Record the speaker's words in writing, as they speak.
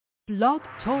Blog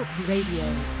Talk Radio.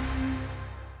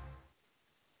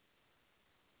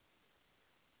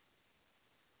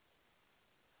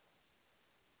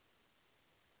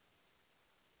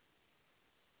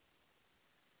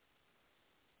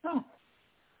 Oh,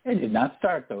 it did not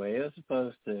start the way it was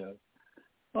supposed to.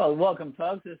 Well, welcome,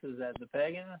 folks. This is the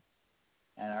Pagan,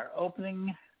 and our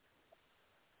opening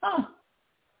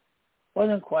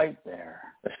wasn't quite there.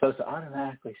 It's supposed to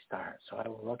automatically start, so I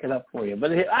will look it up for you.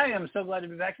 But I am so glad to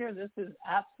be back here. This is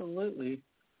absolutely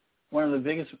one of the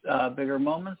bigger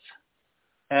moments,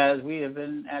 as we have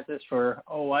been at this for,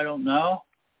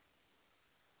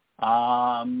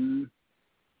 13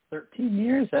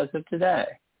 years as of today.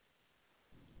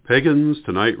 Pagans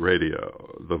Tonight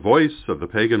Radio, the voice of the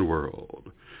pagan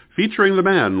world, featuring the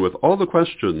man with all the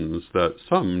questions that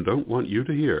some don't want you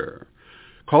to hear.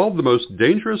 Called the most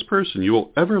dangerous person you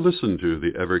will ever listen to,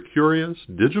 the ever-curious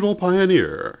digital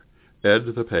pioneer,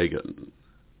 Ed the Pagan.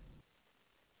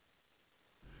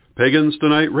 Pagans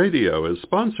Tonight Radio is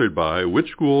sponsored by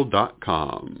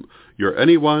witchschool.com, your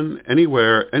anyone,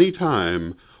 anywhere,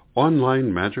 anytime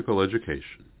online magical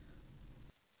education.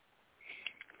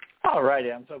 All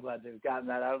righty, I'm so glad to have gotten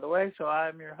that out of the way. So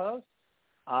I'm your host.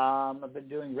 I've been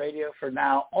doing radio for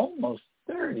now almost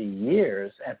 30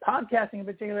 years, and podcasting in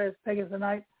particular as Pagans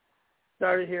Tonight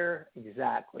started here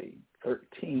exactly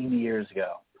 13 years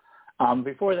ago.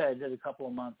 Before that, I did a couple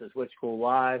of months as Witch School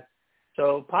Live.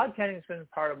 So podcasting has been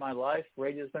part of my life.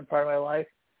 Radio has been part of my life.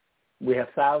 We have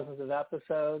thousands of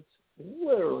episodes,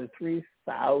 literally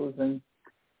 3,000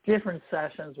 different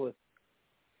sessions with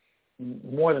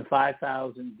more than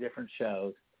 5,000 different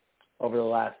shows over the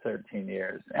last 13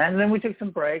 years. And then we took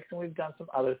some breaks, and we've done some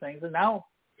other things. And now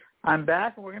I'm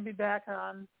back, and we're going to be back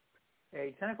on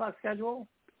a 10 o'clock schedule,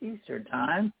 Eastern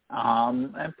time,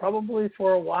 and probably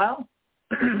for a while,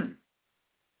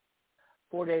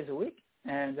 4 days a week.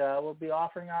 And we'll be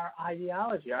offering our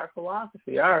ideology, our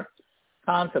philosophy, our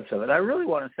concepts of it. I really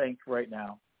want to thank right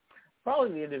now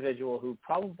probably the individual who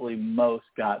probably most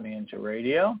got me into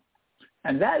radio,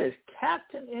 and that is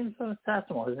Captain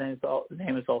Infinitesimal. His name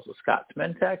is also Scott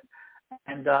Smentek,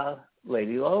 and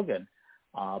Lady Logan.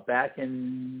 Back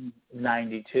in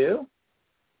 92,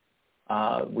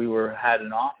 we had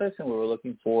an office, and we were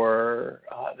looking for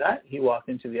that. He walked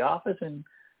into the office and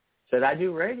said, "I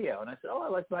do radio." And I said, "Oh,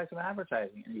 I'd like to buy some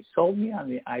advertising." And he sold me on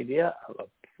the idea of a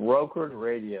brokered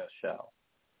radio show.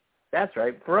 That's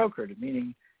right, brokered,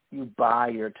 meaning you buy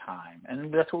your time.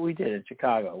 And that's what we did in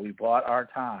Chicago. We bought our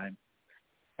time,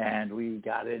 and we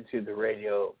got into the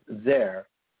radio there.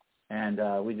 And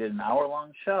we did an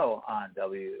hour-long show on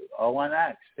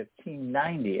WONX,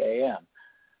 1590 AM,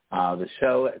 the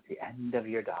show at the end of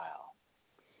your dial.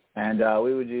 And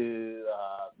we would do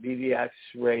BVX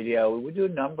radio. We would do a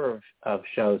number of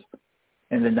shows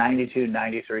in the 92,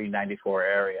 93, 94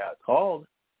 area called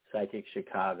Psychic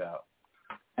Chicago.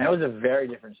 And it was a very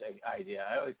different idea.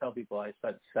 I always tell people I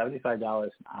spent $75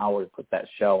 an hour to put that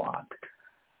show on.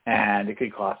 And it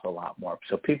could cost a lot more.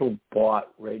 So people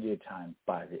bought radio time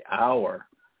by the hour,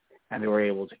 and they were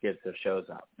able to get their shows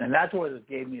up. And that's what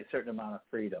gave me a certain amount of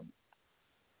freedom.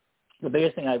 The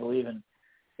biggest thing I believe in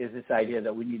is this idea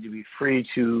that we need to be free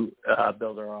to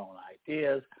build our own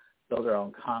ideas, build our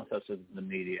own concepts of the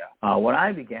media. When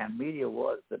I began, media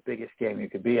was the biggest game you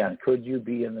could be on. Could you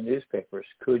be in the newspapers?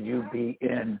 Could you be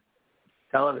in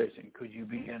television? Could you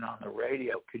be in on the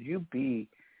radio? Could you be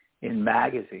in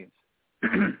magazines?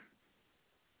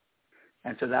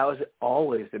 And so that was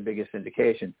always the biggest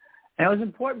indication. And it was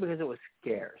important because it was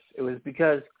scarce. It was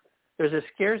because there's a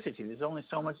scarcity. There's only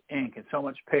so much ink and so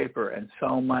much paper and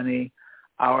so many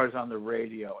hours on the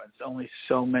radio, and it's only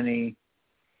so many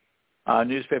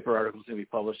newspaper articles to be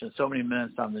published and so many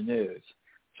minutes on the news.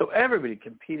 So everybody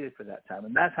competed for that time,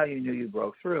 and that's how you knew you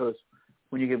broke through, is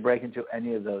when you could break into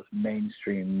any of those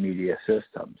mainstream media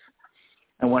systems.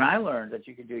 And when I learned that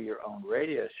you could do your own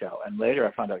radio show, and later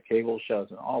I found out cable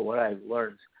shows and all, what I've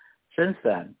learned since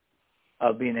then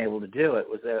of being able to do it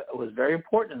was that it was very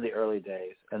important in the early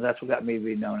days, and that's what got me to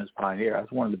be known as pioneer. I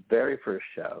was one of the very first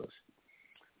shows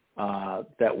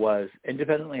that was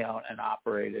independently owned and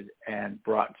operated and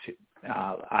brought to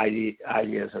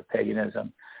ideas of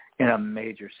paganism in a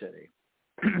major city.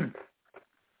 It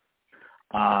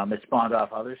spawned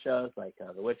off other shows like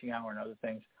The Witching Hour and other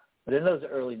things. But in those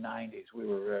early 90s, we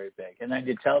were very big. And I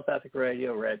did telepathic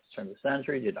radio, right at the turn of the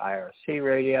century, did IRC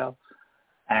radio,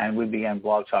 and we began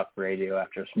Blog Talk Radio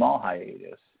after a small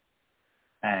hiatus.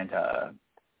 And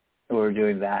we were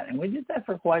doing that. And we did that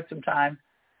for quite some time.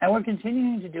 And we're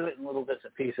continuing to do it in little bits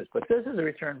and pieces. But this is a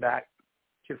return back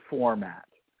to format.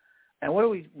 And what do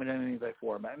we mean by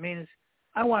format? It means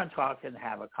I want to talk and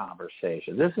have a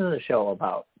conversation. This is a show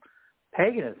about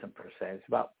paganism per se. It's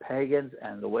about pagans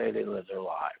and the way they live their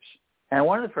lives. And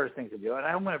one of the first things to do, and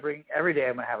I'm going to bring, every day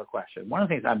I'm going to have a question. One of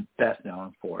the things I'm best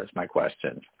known for is my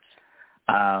questions.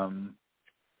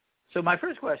 So my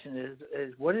first question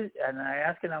is what is, and I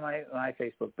ask it on my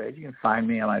Facebook page. You can find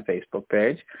me on my Facebook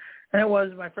page. And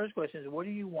my first question is, what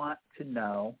do you want to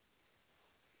know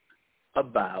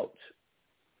about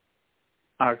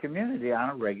our community on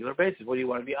a regular basis? What do you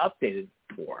want to be updated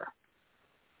for?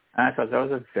 And I thought that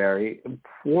was a very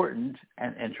important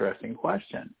and interesting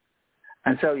question.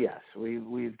 And so, yes,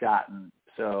 we've gotten,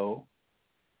 so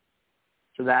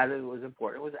that it was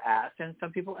important. It was asked, and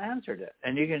some people answered it.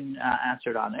 And you can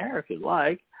answer it on air if you'd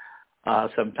like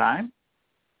sometime.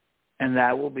 And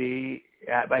that will be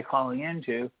by calling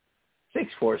into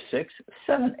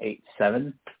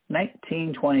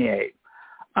 646-787-1928.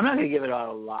 I'm not going to give it out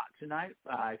a lot tonight.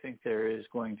 I think there is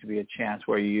going to be a chance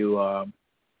where you are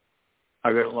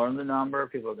going to learn the number.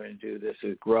 People are going to do this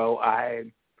to grow.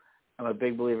 I'm a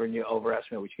big believer in you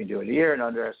overestimate what you can do in a year and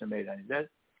underestimate any day.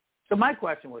 So my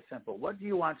question was simple. What do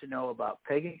you want to know about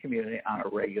pagan community on a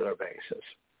regular basis?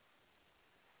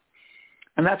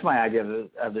 And that's my idea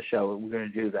of the show. We're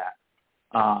going to do that.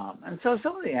 And so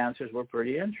some of the answers were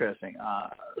pretty interesting.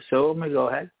 So let me go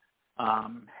ahead.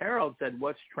 Harold said,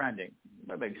 what's trending?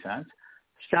 That makes sense.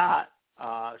 Scott,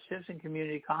 shifts in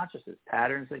community consciousness,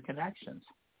 patterns and connections.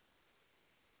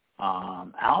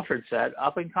 Alfred said,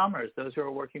 up-and-comers, those who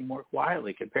are working more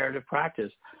quietly, comparative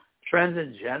practice, trends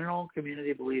in general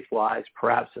community belief lies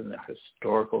perhaps in the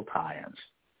historical tie-ins.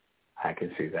 I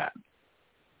can see that.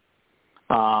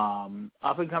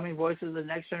 Up-and-coming voices of the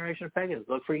next generation of pagans,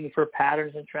 look for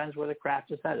patterns and trends where the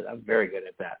craft is headed. I'm very good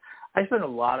at that. I spend a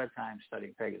lot of time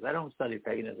studying pagans. I don't study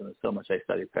paganism so much I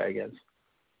study pagans.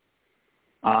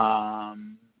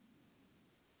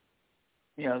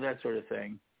 That sort of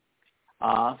thing.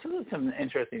 So there's some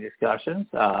interesting discussions.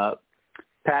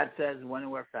 Pat says when and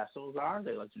where festivals are.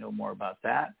 They'd like to know more about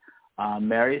that.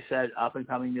 Mary said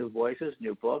up-and-coming new voices,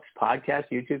 new books, podcasts,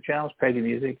 YouTube channels, pagan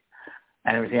music,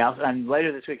 and everything else. And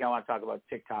later this week I want to talk about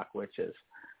TikTok witches.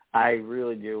 I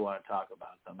really do want to talk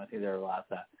about them. I think there are lots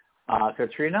of that.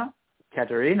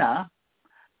 Katerina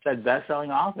said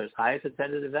best-selling authors, highest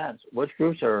attended events. Which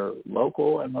groups are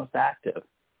local and most active?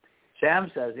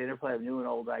 Sam says the interplay of new and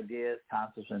old ideas,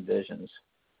 concepts, and visions.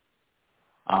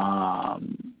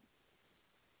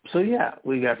 So, yeah,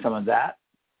 we got some of that.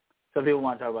 Some people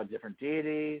want to talk about different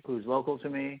deities, who's local to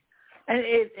me. And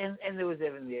there was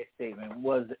even the statement,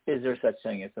 is there such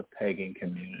thing as a pagan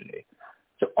community?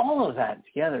 So all of that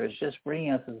together is just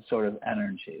bringing us a sort of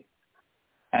energy.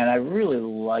 And I really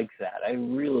like that. I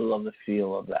really love the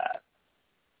feel of that.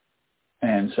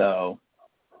 And so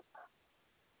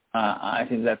I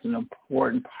think that's an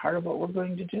important part of what we're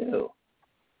going to do.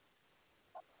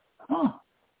 Huh.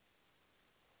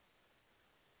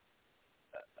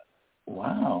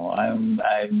 Wow.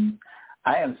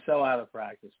 I am so out of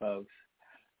practice, folks.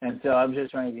 And so I'm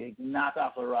just trying to knock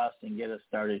off the rust and get us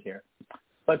started here.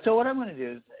 But so what I'm going to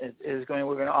do we're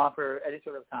going to offer any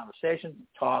sort of conversation,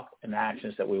 talk, and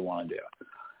actions that we want to do.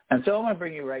 And so what I'm going to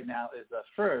bring you right now is the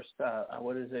first,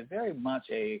 what is a very much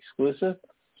a exclusive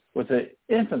with the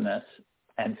infamous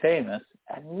and famous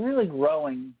and really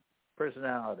growing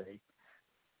personality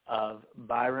of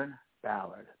Byron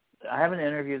Ballard. I have an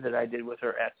interview that I did with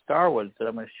her at Starwood that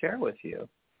I'm going to share with you.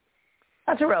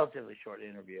 That's a relatively short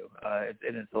interview,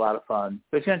 and it's a lot of fun.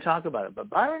 But it's going to talk about it. But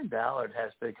Byron Ballard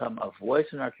has become a voice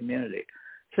in our community.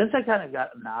 Since I kind of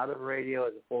gotten out of radio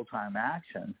as a full-time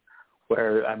action,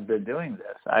 where I've been doing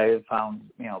this, I have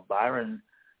found, Byron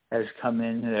has come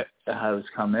in,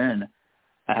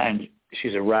 and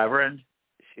she's a reverend,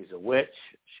 she's a witch,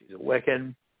 she's a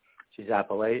Wiccan, she does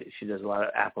a lot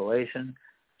of Appilachan,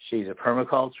 she's a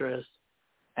permaculturist,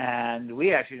 and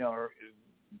we actually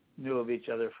knew of each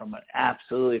other from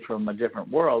a different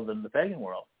world than the pagan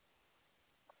world.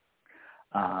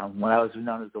 When I was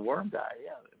known as the Worm Guy,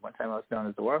 one time I was known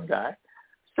as the Worm Guy,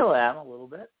 still am a little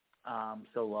bit,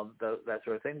 still love that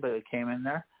sort of thing, but it came in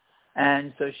there.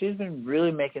 And so she's been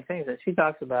really making things, and she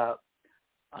talks about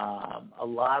a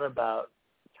lot about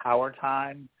power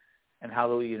time and how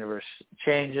the universe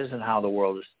changes and how the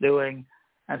world is doing.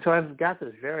 And so I've got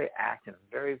this very active,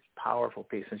 very powerful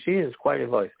piece, and she is quite a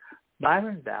voice.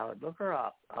 Byron Ballard, look her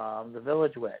up, The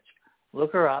Village Witch.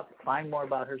 Look her up, find more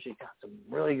about her. She's got some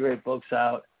really great books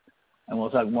out, and we'll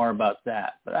talk more about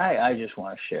that. But I just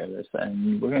want to share this,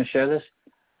 and we're going to share this,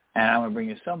 and I'm going to bring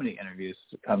you so many interviews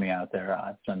coming out there.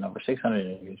 I've done over 600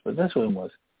 interviews, but this one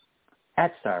was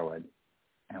at Starwood,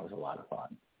 and it was a lot of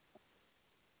fun.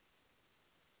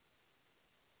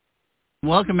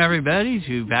 Welcome, everybody,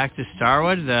 back to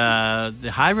Starwood,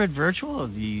 the hybrid virtual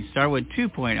of the Starwood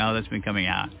 2.0 that's been coming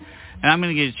out. And I'm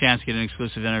going to get a chance to get an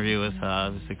exclusive interview with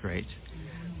the great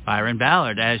Byron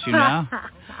Ballard, as you know.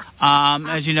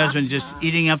 As you know, has been just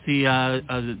eating up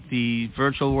the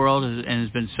virtual world and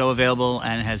has been so available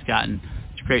and has gotten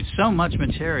to create so much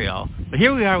material. But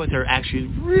here we are with her actually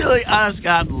really honest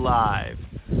God live.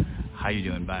 How you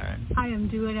doing, Byron? I am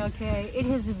doing okay. It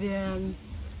has been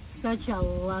such a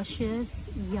luscious,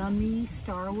 yummy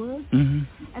Starwood. Mm-hmm.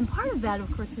 And part of that,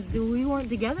 of course, is that we weren't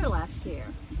together last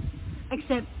year.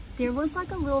 Except there was like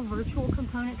a little virtual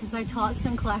component because I taught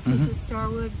some classes at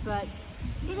Starwood, but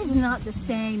it is not the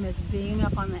same as being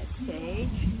up on that stage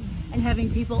and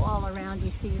having people all around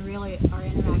you so you really are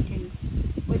interacting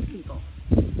with people.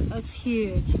 It's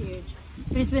huge, huge.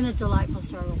 But it's been a delightful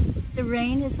Starwood. The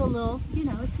rain is a little,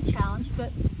 it's a challenge,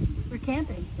 but we're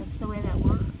camping. That's the way that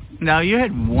works. Now, you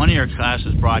had one of your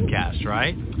classes broadcast,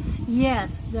 right?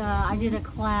 Yes. I did a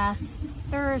class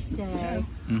Thursday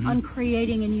on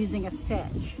creating and using a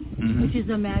fetch, which is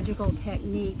a magical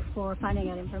technique for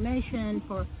finding out information,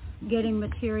 for getting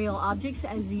material objects,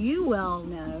 as you well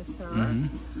know, sir.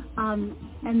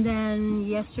 And then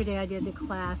yesterday I did the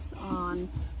class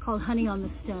called Honey on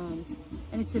the Stones,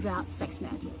 and it's about sex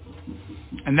magic.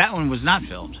 And that one was not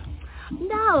filmed.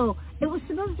 No, it was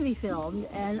supposed to be filmed,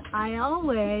 and I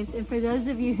always, and for those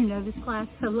of you who know this class,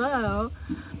 hello,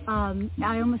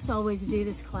 I almost always do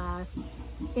this class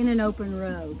in an open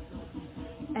robe.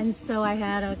 And so I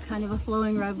had a kind of a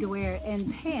flowing robe to wear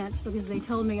and pants because they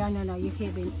told me, oh, no, you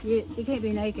can't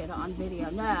be naked on video.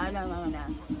 No.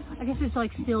 I guess it's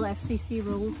like still FCC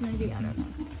rules maybe, I don't know.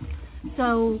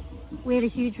 So we had a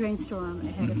huge rainstorm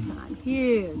ahead of time,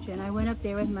 huge. And I went up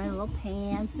there with my little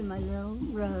pants and my little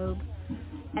robe.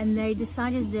 And they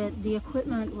decided that the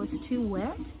equipment was too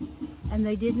wet, and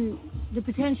the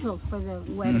potential for the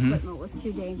wet equipment was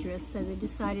too dangerous, so they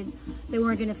decided they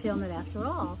weren't going to film it after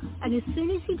all. And as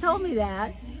soon as he told me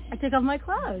that, I took off my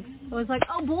clothes. I was like,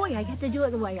 oh boy, I get to do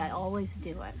it the way I always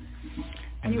do it.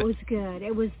 And it was good.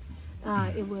 There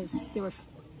were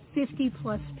 50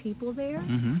 plus people there,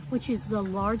 which is the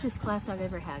largest class I've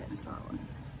ever had at Starwood.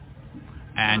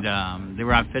 And they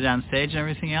were outfitted on stage and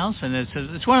everything else. And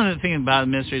it's one of the things about the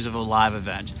mysteries of a live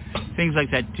event. Things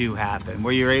like that do happen,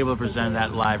 where you're able to present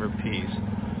that live piece.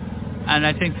 And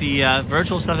I think the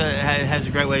virtual stuff has a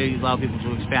great way to allow people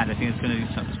to expand. I think it's going to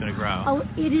be something that's going to grow. Oh,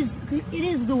 it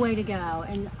is the way to go.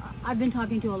 And I've been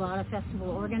talking to a lot of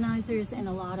festival organizers and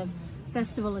a lot of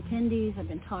festival attendees. I've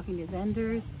been talking to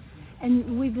vendors.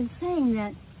 And we've been saying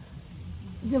that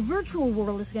the virtual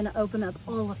world is going to open up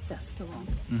all of festival.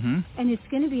 And it's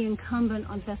going to be incumbent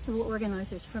on festival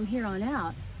organizers from here on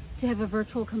out to have a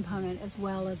virtual component as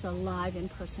well as a live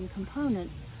in-person component,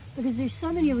 because there's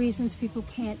so many reasons people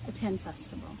can't attend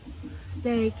festival.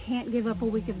 They can't give up a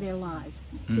week of their lives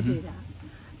to do that.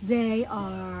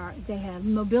 They have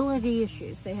mobility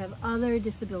issues. They have other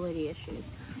disability issues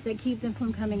that keep them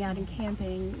from coming out and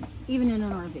camping, even in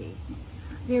an RV.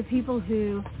 There are people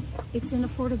who it's an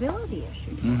affordability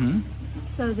issue.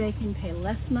 So they can pay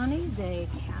less money, they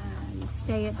can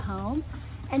stay at home.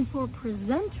 And for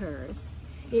presenters,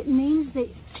 it means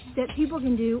that people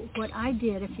can do what I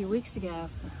did a few weeks ago.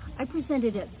 I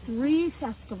presented at 3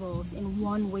 festivals in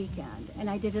one weekend, and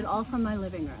I did it all from my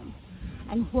living room.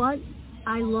 And what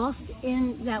I lost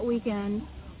in that weekend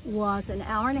was an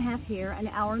hour and a half here, an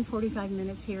hour and 45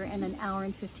 minutes here, and an hour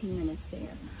and 15 minutes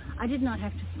there. I did not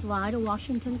have to fly to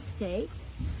Washington State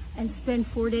and spend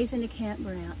 4 days in a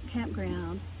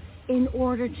campground in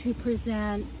order to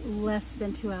present less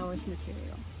than 2 hours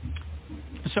material.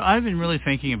 So I've been really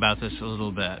thinking about this a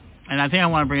little bit, and I think I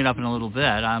want to bring it up in a little bit.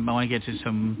 I want to get to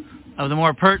some of the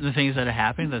more pertinent things that are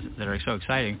happening that are so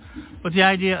exciting. But the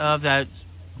idea of that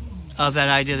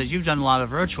idea that you've done a lot of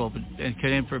virtual and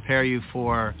can prepare you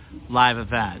for live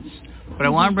events. But I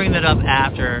want to bring that up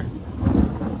after,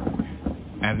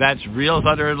 and that's real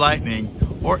thunder and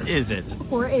lightning, or is it?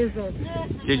 Or is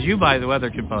it? Did you buy the weather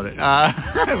component?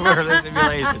 For the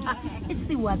simulation? It's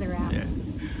the weather app. Yeah.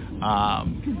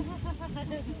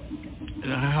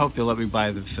 And I hope you'll let me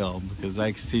buy the film, because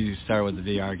I can see you start with the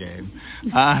VR game.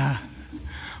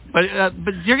 But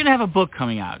you're going to have a book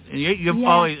coming out. You've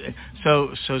always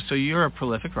so you're a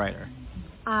prolific writer.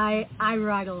 I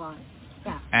write a lot.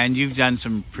 Yeah. And you've done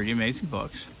some pretty amazing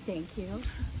books. Thank you.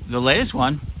 The latest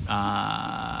one,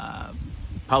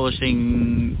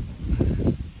 publishing.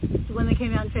 The one that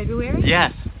came out in February?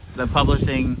 Yes, the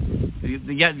publishing. You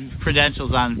get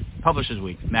credentials on Publishers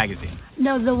Week magazine.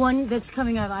 No, the one that's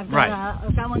coming out. I've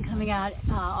got one coming out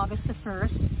August the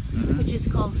 1st, which is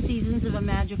called Seasons of a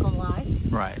Magical Life.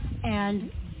 Right.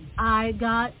 And I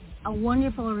got a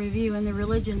wonderful review in the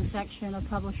religion section of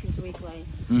Publishers Weekly.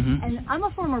 Mm-hmm. And I'm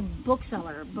a former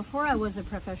bookseller. Before I was a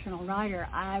professional writer,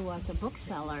 I was a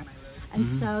bookseller.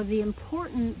 And so the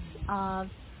importance of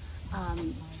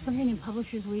something in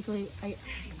Publishers Weekly, I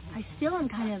still am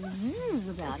kind of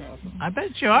about it. I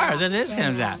bet you are. That is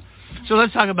kind of that. So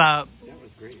let's talk about,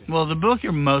 well, the book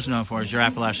you're most known for is your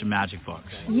Appalachian Magic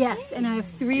books. Yes, and I have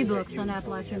 3 books on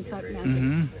Appalachian folk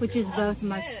magic, which is both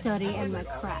my study and my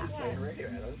craft.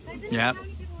 Yep.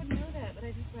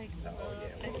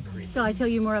 So I tell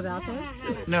you more about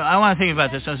this? No, I want to think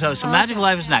about this. So Magical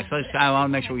Life is next. I want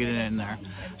to make sure we get it in there.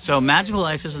 So Magical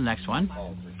Life is the next one.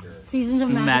 Seasons of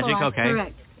Magic, okay.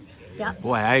 Correct. Yeah.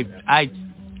 Boy, I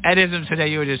edited today.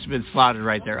 You would have just been slaughtered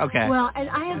right there. Okay. Well, and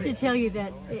I have to tell you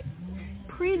that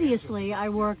previously I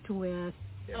worked with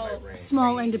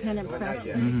small independent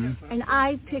presses, and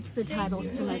I picked the titles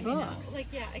to my book.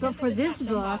 But for this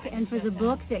book and for the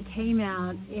book that came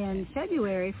out in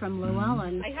February from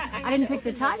Llewellyn, I didn't pick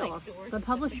the titles. The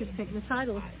publishers picked the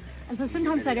titles. And so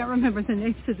sometimes I don't remember the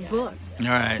names of the books. All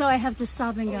right. So I have to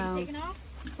stop and go.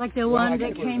 Like the one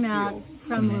that came out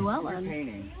from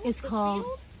Llewellyn is called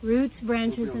Roots,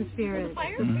 Branches, and Spirits,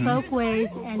 the Folkways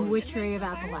and Witchery of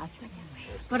Appalachia.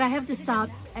 But I have to stop,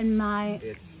 and my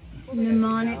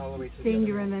mnemonic thing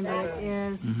to remember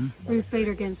is Ruth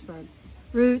Bader Ginsburg.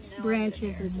 Roots,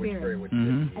 Branches, and Spirits.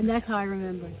 And that's how I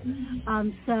remember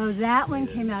it. So that one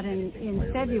came out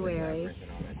in February,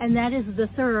 and that is the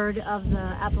third of the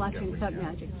Appalachian folk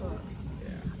magic books.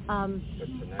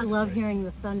 I love hearing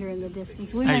the thunder in the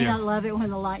distance. We may not love it when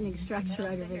the lightning strikes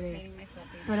right over there,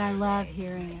 but I love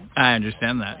hearing it. I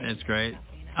understand that. It's great.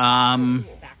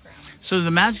 So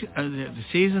the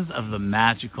Seasons of the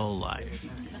Magical Life.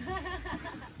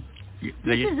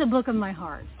 This is a book of my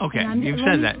heart. Okay, you've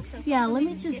said that. Yeah, let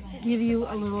me just give you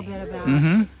a little bit about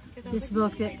this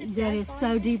book that is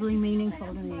so deeply meaningful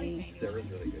to me.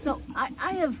 So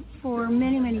I have, for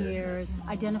many, many years,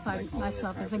 identified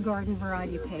myself as a garden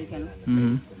variety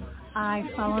pagan. I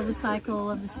follow the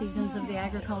cycle of the seasons of the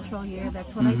agricultural year.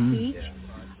 That's what I teach.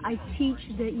 I teach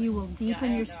that you will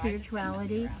deepen your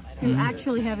spirituality through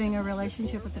actually having a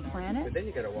relationship with the planet.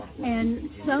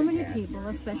 And so many people,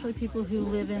 especially people who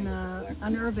live in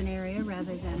an urban area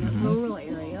rather than a rural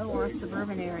area or a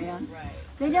suburban area,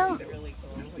 they don't,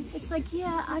 it's like,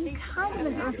 yeah, I'm kind of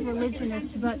an earth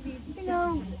religionist, but, you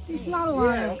know, there's not a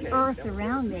lot of earth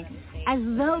around me. As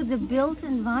though the built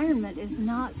environment is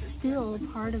not still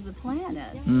part of the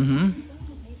planet.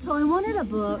 So I wanted a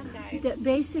book that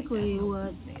basically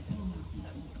would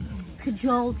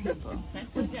cajole people,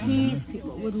 would tease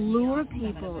people, would lure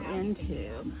people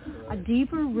into a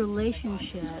deeper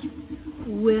relationship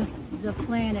with the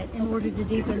planet in order to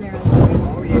deepen their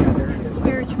own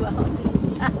spirituality.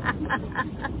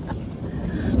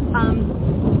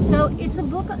 So it's a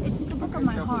book of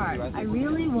my heart. I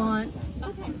really wanted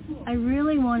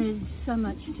so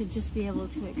much to just be able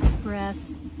to express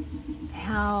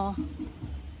how,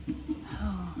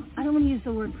 I don't want to use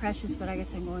the word precious, but I guess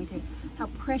I'm going to, how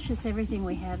precious everything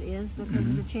we have is, because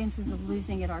the chances of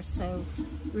losing it are so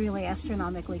really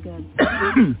astronomically good.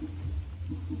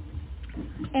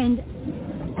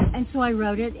 And so I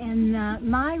wrote it, and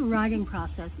my writing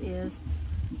process is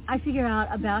I figure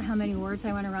out about how many words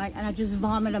I want to write, and I just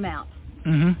vomit them out.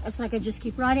 It's like I just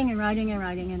keep writing and writing and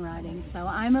writing and writing. So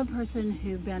I'm a person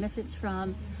who benefits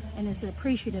from and is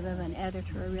appreciative of an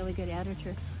editor, a really good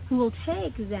editor, who will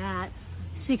take that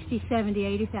 60, 70,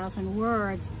 80,000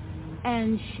 words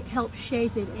and help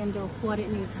shape it into what it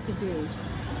needs to do.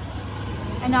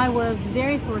 And I was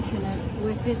very fortunate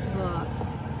with this book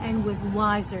and with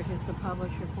Weiser, who's the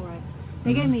publisher for it.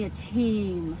 They gave me a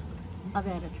team of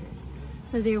editors.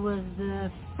 So there was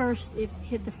it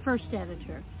hit the first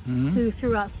editor who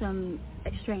threw out some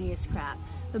extraneous crap.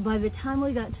 But by the time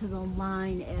we got to the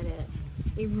line edit,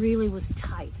 it really was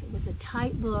tight. It was a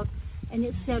tight book, and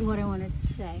it said what I wanted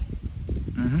to say.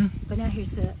 But now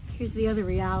here's the other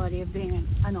reality of being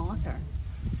an author.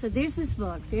 So there's this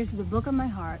book. There's the book of my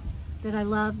heart that I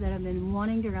love, that I've been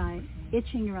wanting to write,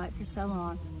 itching to write for so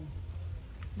long.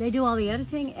 They do all the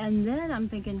editing, and then I'm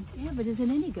thinking, yeah, but is it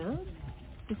any good?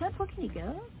 Is that book any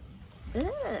good?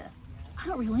 I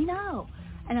don't really know.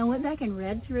 And I went back and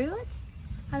read through it,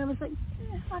 and I was like,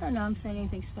 I don't know, I'm saying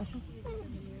anything special.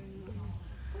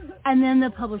 And then the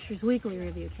Publishers Weekly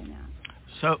review came out.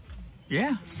 So,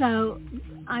 yeah. So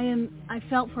I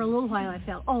felt for a little while,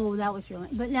 oh, that was really,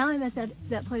 but now I'm at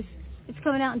that place. It's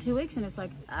coming out in 2 weeks, and it's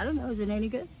like, I don't know, is it any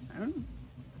good? I don't know.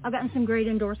 I've gotten some great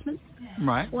endorsements.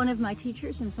 Right. One of my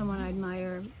teachers and someone I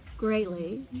admire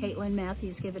greatly, Caitlin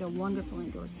Matthews, gave it a wonderful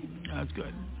endorsement. That's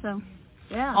good. So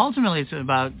Yeah. Ultimately, it's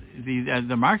about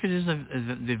the market is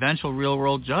the eventual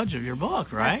real-world judge of your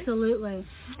book, right? Absolutely.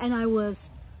 And I was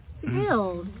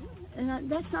thrilled, and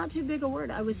that's not too big a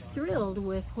word, I was thrilled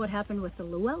with what happened with the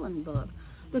Llewellyn book,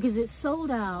 because it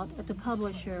sold out at the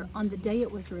publisher on the day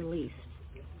it was released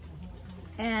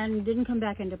and didn't come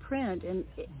back into print, and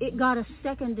it got a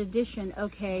second edition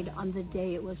okayed on the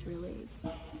day it was released.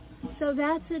 So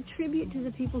that's a tribute to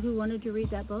the people who wanted to read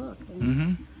that book.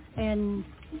 And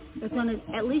it's on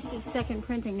at least its second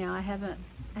printing now. I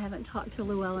haven't talked to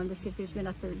Llewellyn to see if there's been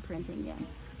a third printing yet.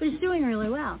 But it's doing really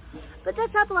well. But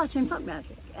that's Appalachian folk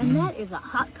magic, and that is a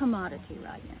hot commodity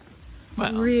right now.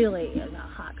 Well, it really is a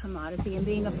hot commodity, and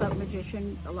being a folk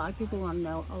magician, a lot of people want to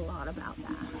know a lot about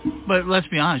that. But let's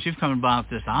be honest, you've come about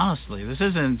this honestly. This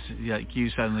isn't like you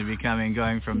suddenly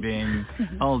going from being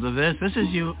old to this. This is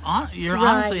you're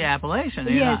honestly Appalachian.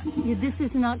 Yes, this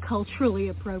is not culturally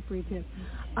appropriative.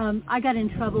 I got in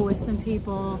trouble with some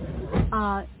people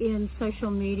in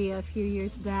social media a few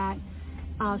years back,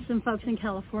 some folks in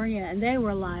California, and they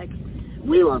were like,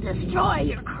 "We will destroy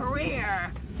your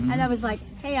career." And I was like,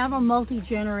 "Hey, I'm a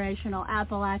multi-generational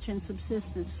Appalachian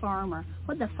subsistence farmer.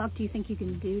 What the fuck do you think you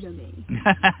can do to me?"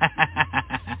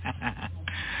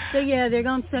 So yeah, they're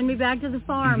going to send me back to the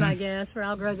farm, I guess, where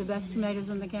I'll grow the best tomatoes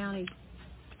in the county.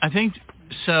 I think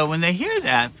so. When they hear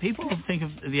that, people think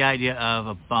of the idea of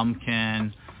a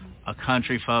bumpkin, a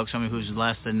country folk, somebody who's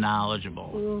less than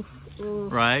knowledgeable,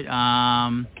 right?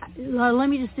 Let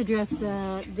me just address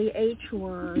the H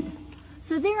word.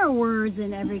 So there are words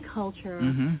in every culture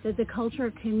that the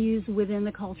culture can use within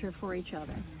the culture for each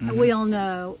other. And we all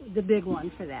know the big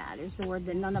one for that is the word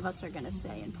that none of us are going to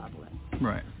say in public.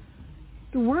 Right.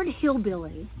 The word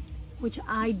hillbilly, which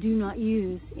I do not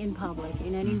use in public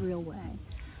in any real way,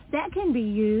 that can be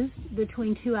used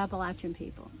between two Appalachian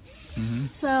people.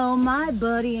 So my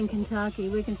buddy in Kentucky,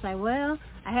 we can say, well,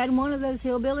 I had one of those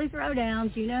hillbilly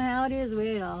throwdowns. You know how it is. We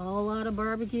ate a whole lot of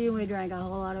barbecue. We drank a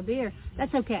whole lot of beer.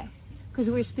 That's okay,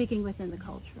 because we're speaking within the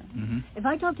culture. If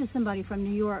I talk to somebody from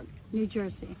New York, New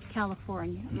Jersey,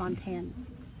 California, Montana,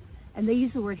 and they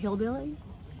use the word hillbilly,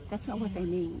 that's not what they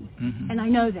mean. And I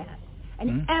know that.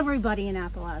 And everybody in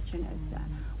Appalachia knows that.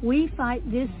 We fight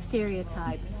this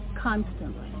stereotype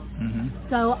constantly.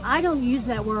 So I don't use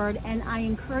that word, and I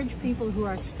encourage people who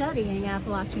are studying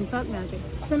Appalachian folk magic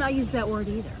to not use that word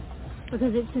either,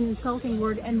 because it's an insulting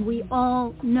word, and we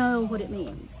all know what it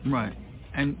means. Right.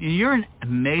 And you're an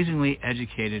amazingly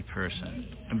educated person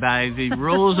by the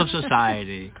rules of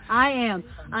society. I am.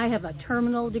 I have a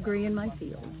terminal degree in my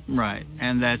field. Right.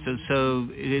 And that's so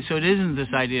it isn't this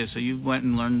idea. So you went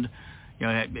and learned,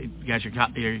 got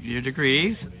your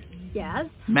degrees. Yes.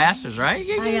 Master's, right?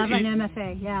 I have an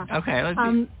MFA, yeah. Okay.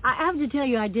 I have to tell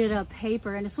you, I did a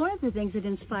paper, and it's one of the things that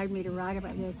inspired me to write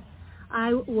about this.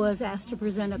 I was asked to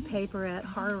present a paper at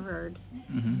Harvard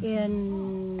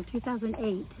in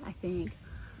 2008, I think,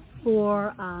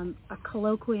 for a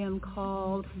colloquium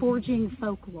called Forging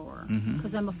Folklore,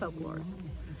 because I'm a folklorist.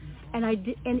 And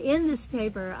in this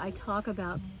paper, I talk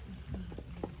about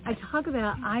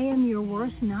I am your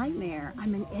worst nightmare.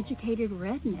 I'm an educated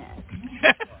redneck.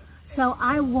 So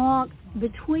I walk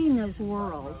between those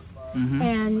worlds,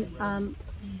 and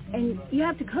you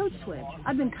have to code switch.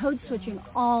 I've been code switching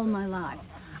all my life.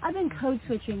 I've been code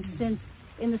switching since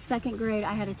in the second grade.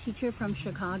 I had a teacher from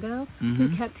Chicago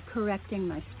who kept correcting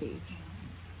my speech,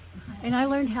 and I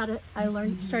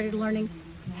started learning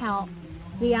how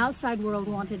the outside world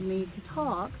wanted me to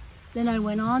talk. Then I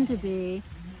went on to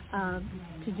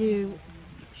do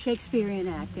Shakespearean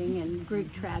acting and Greek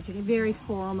tragedy, very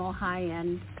formal,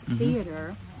 high-end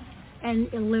theater,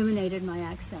 and eliminated my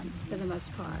accent for the most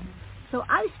part. So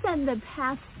I spent the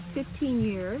past 15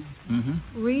 years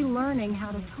relearning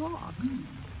how to talk.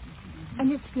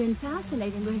 And it's been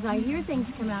fascinating because I hear things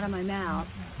come out of my mouth,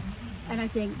 and I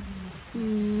think,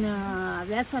 nah,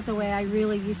 that's not the way I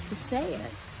really used to say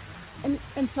it.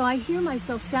 And so I hear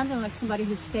myself sounding like somebody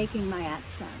who's faking my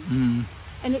accent.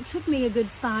 And it took me a good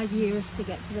 5 years to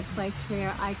get to the place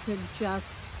where I could just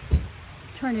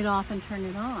turn it off and turn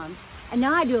it on. And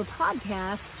now I do a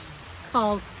podcast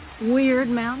called Weird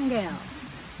Mountain Gals.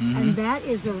 And that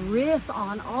is a riff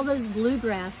on all those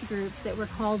bluegrass groups that were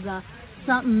called the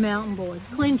something Mountain Boys,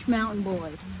 Clinch Mountain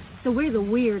Boys. So we're the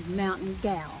Weird Mountain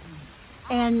Gals.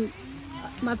 And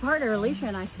my partner Alicia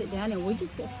and I sit down and we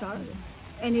just get started.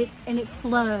 And it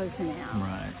flows now.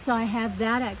 Right. So I have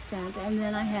that accent, and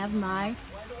then I have my,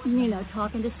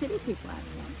 talking to city people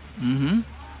accent.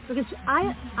 Because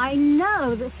I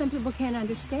know that some people can't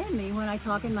understand me when I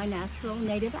talk in my natural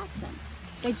native accent.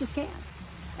 They just can't.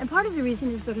 And part of the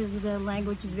reason is because the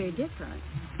language is very different.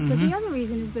 But the other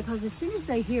reason is because as soon as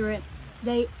they hear it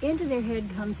into their head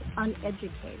comes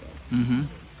uneducated. Mm-hmm.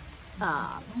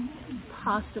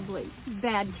 Possibly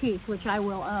bad teeth, which I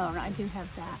will own. I do have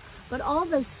that. But all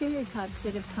those stereotypes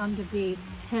that have come to be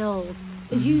held,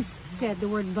 as you said, the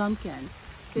word bumpkin,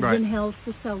 has been held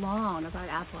for so long about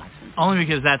Appalachians. Only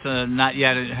because that's not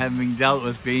yet having dealt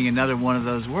with being another one of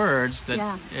those words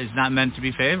that is not meant to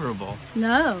be favorable.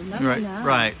 No.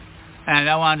 Right. And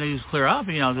I wanted to just clear up,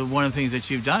 one of the things that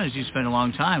you've done is you spent a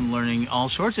long time learning all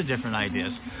sorts of different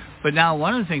ideas. But now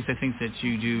one of the things I think that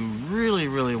you do really,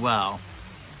 really well,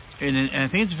 and I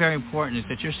think it's very important, is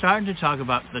that you're starting to talk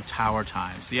about the tower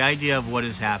times, the idea of what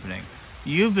is happening.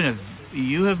 You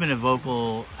have been a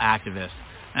vocal activist,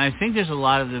 and I think there's a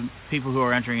lot of the people who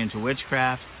are entering into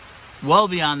witchcraft well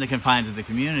beyond the confines of the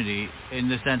community in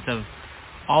the sense of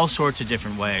all sorts of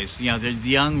different ways. There's the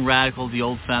young radical, the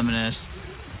old feminists,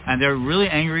 and they're really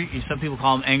angry. Some people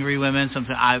call them angry women. Some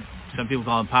people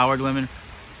call them powered women.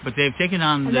 But they've taken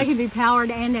on... And they can be powered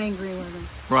and angry women.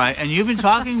 Right, and you've been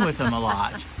talking with them a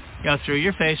lot, through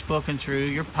your Facebook and through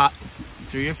your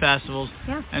festivals,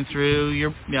 and through your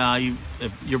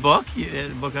book,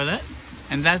 the book on it.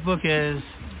 And that book is...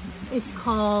 It's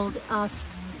called...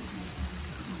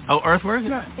 Earthwork?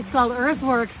 No, it's called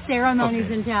Earthwork, Ceremonies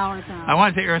and Towers. I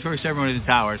want to say Earthwork, Ceremonies and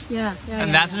Towers.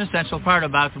 And that's an essential part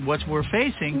about what we're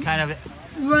facing, kind of...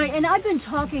 Right, and I've been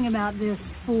talking about this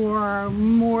for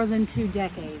more than 2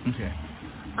 decades. Okay.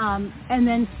 And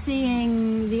then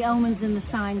seeing the omens and the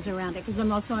signs around it, because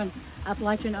I'm also an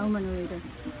Appalachian omen reader.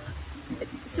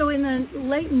 So in the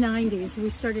late 90s,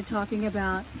 we started talking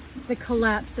about the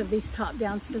collapse of these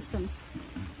top-down systems.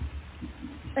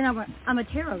 And I'm a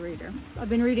tarot reader. I've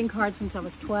been reading cards since I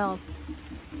was 12.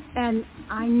 And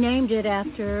I named it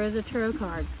after the tarot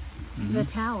card, the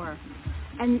Tower.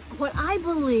 And what I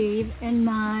believe in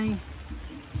my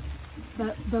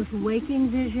both waking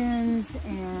visions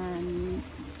and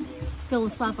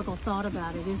philosophical thought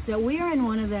about it is that we are in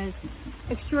one of those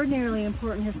extraordinarily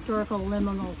important historical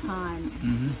liminal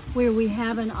times where we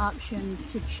have an option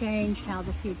to change how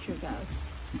the future goes.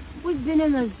 We've been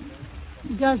in those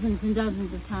dozens and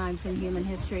dozens of times in human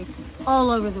history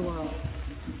all over the world.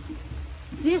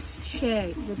 This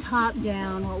shape, the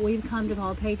top-down, what we've come to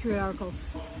call patriarchal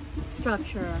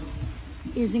structure,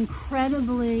 is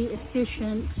incredibly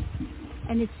efficient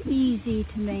and it's easy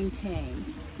to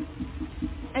maintain.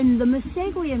 And the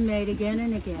mistake we have made again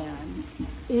and again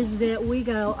is that we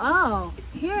go, oh,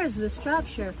 here's the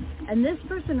structure, and this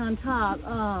person on top,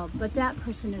 oh, but that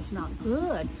person is not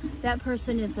good. That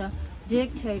person is a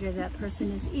dictator, that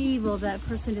person is evil, that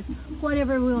person is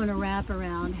whatever we want to wrap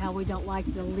around how we don't like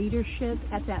the leadership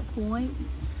at that point.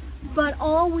 But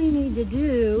all we need to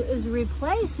do is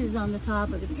replace who's on the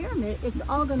top of the pyramid. It's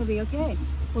all going to be okay.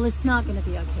 Well, it's not going to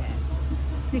be okay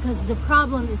because the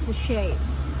problem is the shape.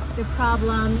 The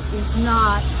problem is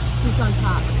not who's on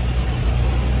top.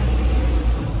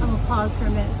 I'm going to pause for a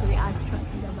minute so the ice truck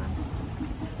can go by.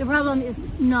 The problem is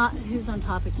not who's on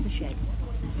top, it's the shape.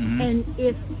 And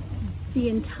if the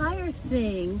entire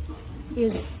thing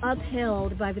is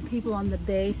upheld by the people on the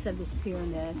base of this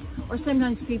pyramid, or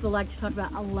sometimes people like to talk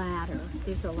about a ladder.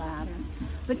 There's a ladder.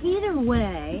 But either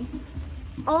way,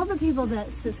 all the people that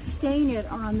sustain it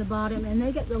are on the bottom, and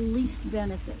they get the least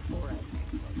benefit for it.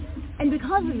 And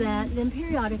because of that, then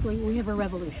periodically we have a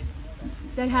revolution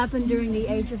that happened during the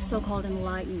age of so-called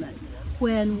Enlightenment,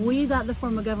 when we got the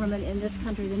form of government in this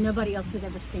country that nobody else had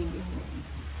ever seen before.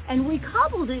 And we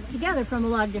cobbled it together from a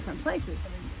lot of different places,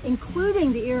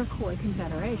 including the Iroquois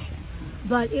Confederation.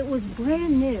 But it was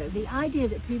brand new. The idea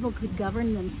that people could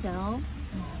govern themselves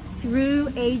through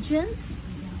agents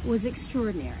was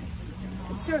extraordinary.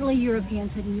 Certainly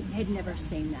Europeans had never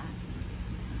seen that.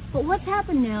 But what's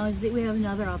happened now is that we have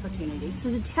another opportunity.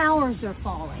 So the towers are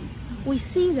falling. We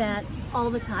see that all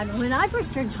the time. And when I first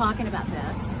started talking about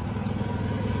this,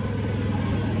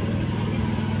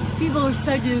 people were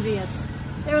so dubious.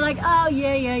 They were like, oh,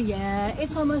 yeah,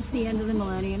 it's almost the end of the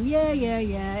millennium.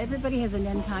 Yeah, everybody has an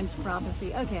end times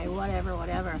prophecy. Okay,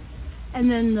 whatever. And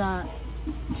then the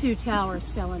 2 towers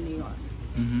fell in New York.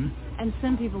 And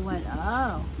some people went,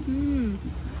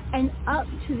 And up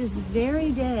to this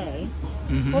very day,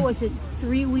 what was it,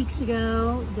 3 weeks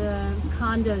ago, the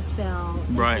condos fell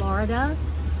in Florida.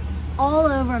 All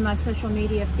over my social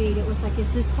media feed, it was like, is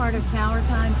this part of tower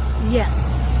time? Yes,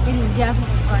 it is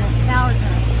definitely part of tower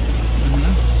time.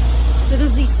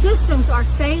 Because these systems are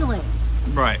failing.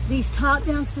 These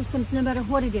top-down systems, no matter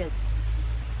what it is,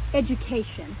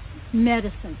 education,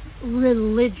 medicine,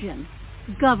 religion,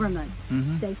 government,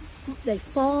 they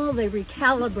fall, they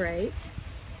recalibrate,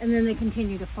 and then they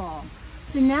continue to fall.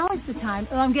 So now is the time.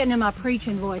 Oh, I'm getting in my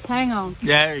preaching voice. Hang on.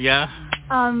 Yeah.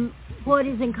 What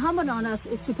is incumbent on us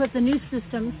is to put the new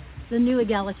systems, the new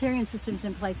egalitarian systems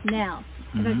in place now.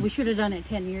 In fact, we should have done it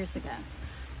 10 years ago.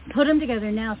 Put them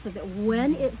together now so that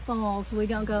when it falls, we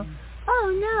don't go,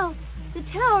 oh no, the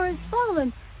tower has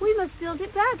fallen. We must build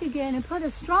it back again and put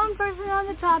a strong person on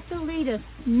the top to lead us.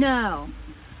 No.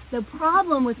 The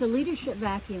problem with the leadership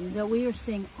vacuum that we are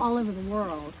seeing all over the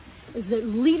world is that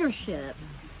leadership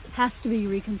has to be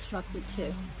reconstructed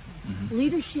too.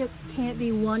 Leadership can't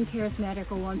be one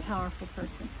charismatic or one powerful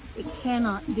person. It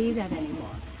cannot be that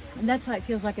anymore. And that's why it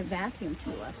feels like a vacuum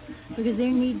to us, because there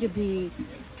need to be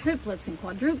triplets and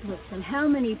quadruplets and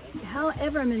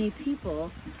however many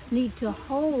people need to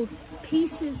hold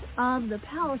pieces of the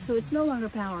power, so it's no longer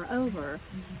power over,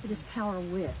 it is power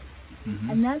with.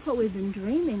 And that's what we've been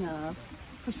dreaming of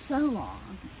for so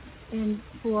long. And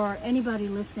for anybody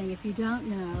listening, if you don't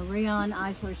know, Rion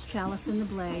Eisler's Chalice and the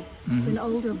Blade, it's an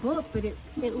older book, but it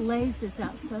lays this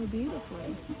out so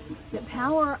beautifully. That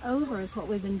power over is what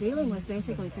we've been dealing with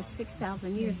basically for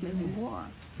 6,000 years, maybe more.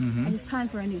 And it's time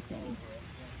for a new thing.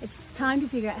 It's time to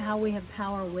figure out how we have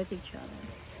power with each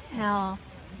other.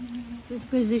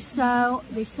 Because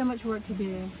there's so much work to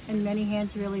do, and many hands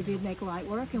really do make light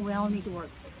work, and we all need to work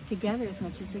together as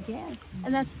much as we can.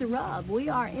 And that's the rub. We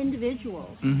are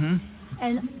individuals.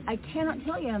 And I cannot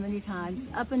tell you how many times,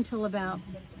 up until about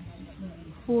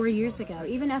 4 years ago,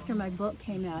 even after my book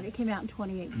came out, it came out in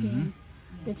 2018,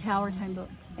 the Tower Time book,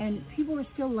 and people were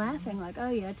still laughing like, oh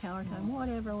yeah, Tower Time,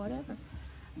 whatever.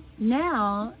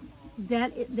 Now,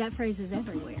 that phrase is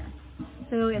everywhere.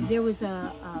 So if there was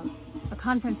a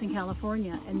conference in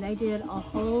California, and they did a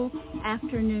whole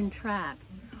afternoon track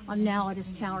on now it is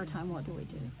Tower Time, what do we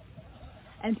do?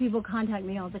 And people contact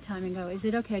me all the time and go, is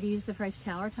it okay to use the phrase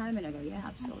Tower Time? And I go, yeah,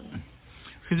 absolutely.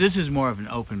 Because this is more of an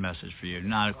open message for you,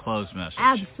 not a closed message.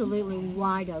 Absolutely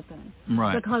wide open.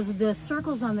 Right. Because the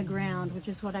circles on the ground, which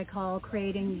is what I call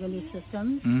creating the new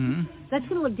systems, that's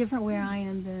going to look different where I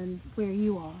am than where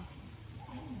you are.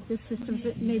 The systems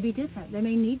may be different. They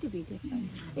may need to be different.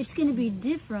 It's going to be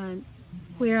different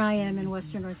where I am in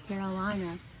Western North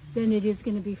Carolina than it is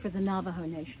going to be for the Navajo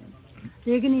Nation.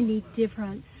 They're going to need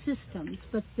different systems,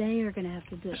 but they are going to have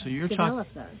to develop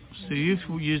those. So you've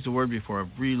used the word before of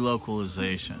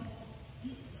relocalization.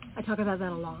 I talk about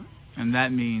that a lot. And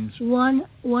that means? One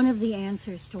of the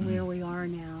answers to where we are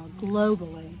now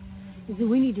globally is that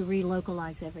we need to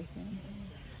relocalize everything.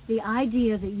 The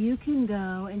idea that you can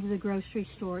go into the grocery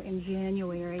store in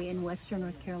January in Western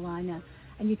North Carolina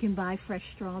and you can buy fresh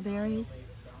strawberries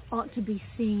ought to be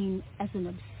seen as an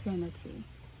obscenity.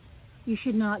 You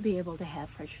should not be able to have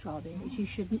fresh strawberries. You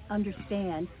should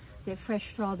understand that fresh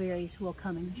strawberries will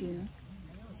come in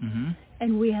June.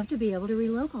 And we have to be able to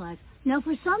relocalize. Now,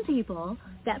 for some people,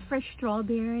 that fresh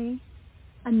strawberry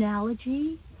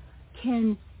analogy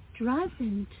can drive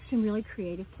them to some really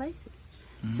creative places.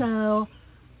 So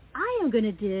I am going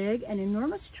to dig an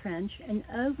enormous trench, and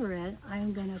over it, I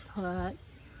am going to put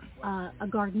a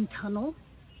garden tunnel.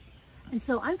 And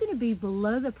so I'm going to be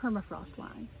below the permafrost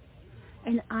line.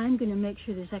 And I'm going to make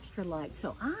sure there's extra light.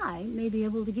 So I may be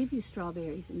able to give you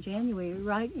strawberries in January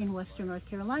right in Western North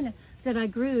Carolina that I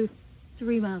grew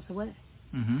 3 miles away.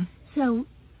 So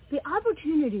the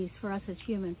opportunities for us as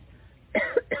humans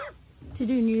to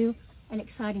do new and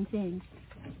exciting things,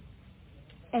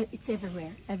 it's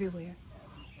everywhere.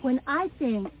 When I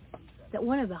think that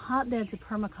one of the hotbeds of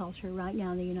permaculture right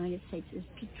now in the United States is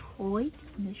Detroit,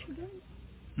 Michigan,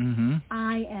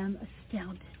 I am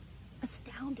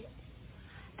astounded.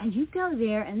 And you go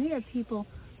there, and there are people,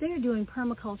 they are doing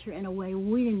permaculture in a way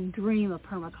we didn't dream of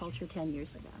permaculture 10 years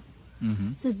ago.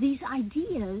 So these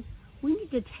ideas, we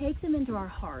need to take them into our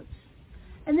hearts,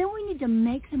 and then we need to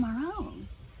make them our own,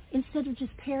 instead of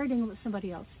just parroting what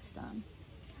somebody else has done.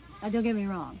 Now, don't get me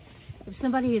wrong. If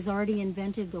somebody has already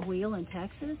invented the wheel in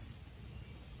Texas,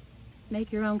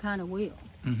 make your own kind of wheel.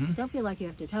 Don't feel like you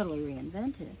have to totally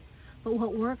reinvent it. But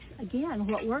what works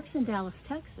in Dallas,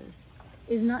 Texas,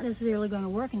 is not necessarily going to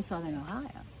work in Southern Ohio.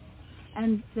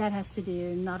 And that has to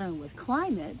do not only with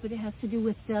climate, but it has to do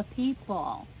with the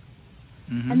people.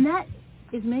 And that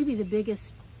is maybe the biggest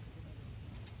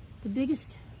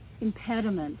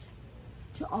impediment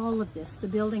to all of this, the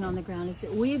building on the ground, is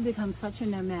that we have become such a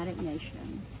nomadic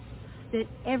nation that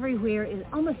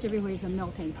almost everywhere is a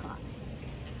melting pot.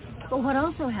 But what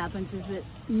also happens is that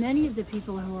many of the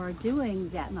people who are doing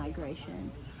that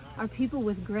migration are people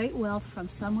with great wealth from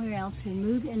somewhere else who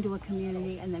move into a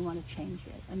community and they want to change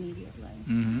it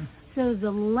immediately. So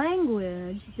the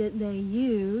language that they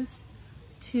use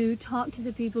to talk to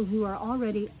the people who are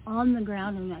already on the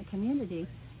ground in that community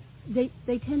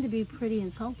they tend to be pretty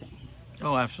insulting.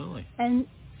 Oh, absolutely. And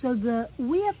so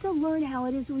we have to learn how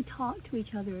it is we talk to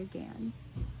each other again.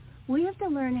 We have to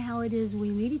learn how it is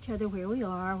we meet each other where we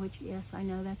are, which, yes, I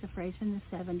know that's a phrase from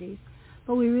the 70s,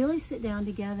 but we really sit down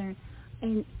together,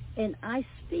 and I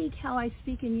speak how I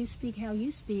speak and you speak how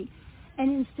you speak,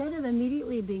 and instead of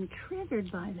immediately being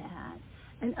triggered by that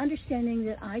and understanding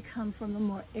that I come from a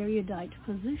more erudite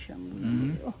position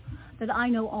than you, that I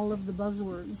know all of the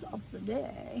buzzwords of the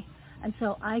day, and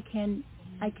so I can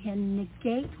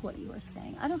negate what you are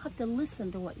saying. I don't have to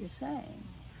listen to what you're saying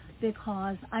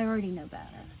because I already know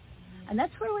better. And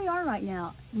that's where we are right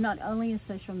now, not only in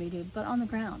social media, but on the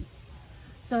ground.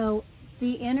 So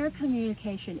the inner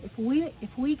communication,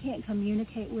 if we can't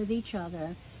communicate with each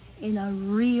other in a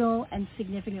real and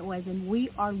significant way, then we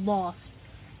are lost.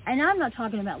 And I'm not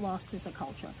talking about lost as a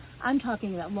culture. I'm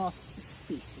talking about lost as a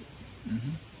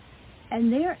species.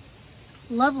 And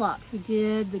Lovelock, who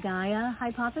did the Gaia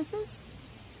hypothesis,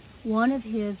 one of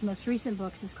his most recent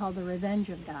books is called The Revenge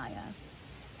of Gaia.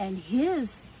 And his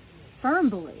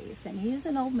firm belief, and he's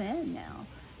an old man now,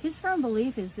 his firm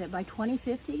belief is that by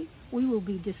 2050, we will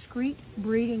be discrete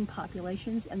breeding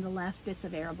populations in the last bits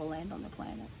of arable land on the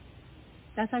planet.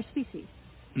 That's our species.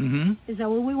 Is that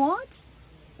what we want?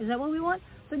 Is that what we want?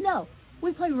 But no,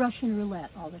 we play Russian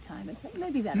roulette all the time and say,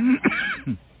 maybe that won't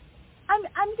happen.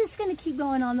 I'm just going to keep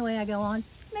going on the way I go on.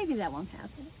 Maybe that won't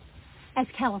happen. As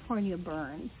California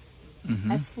burns,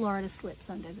 as Florida slips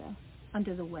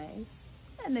under the waves,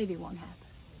 that maybe won't happen.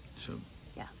 So,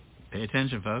 yeah. Pay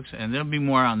attention, folks. And there'll be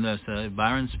more on this.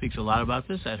 Byron speaks a lot about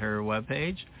this at her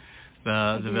webpage,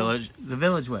 the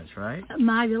Village Witch, right?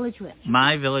 My Village Witch.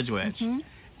 My Village Witch.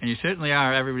 And you certainly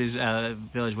are everybody's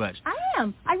Village Witch. I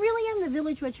am. I really am the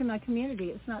Village Witch in my community.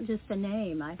 It's not just a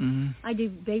name. I do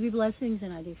baby blessings,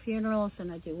 and I do funerals,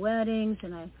 and I do weddings,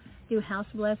 and I do house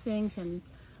blessings, and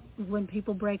when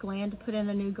people break land to put in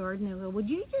a new garden, they go, would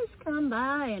you just come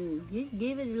by and just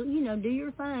give it, do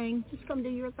your thing. Just come do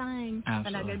your thing.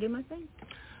 Absolutely. And I go do my thing.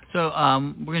 So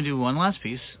we're going to do one last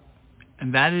piece,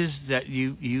 and that is that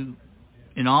you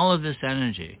in all of this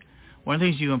energy, one of the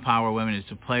things you empower women is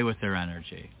to play with their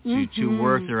energy, to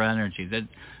work their energy.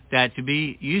 That to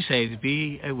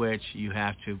be a witch, you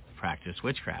have to practice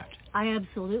witchcraft. I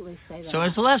absolutely say that. So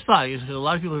it's the last thought. There's a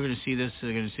lot of people who are going to see this,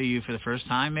 they're going to see you for the first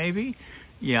time, maybe.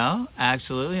 Yeah,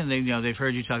 absolutely, and they've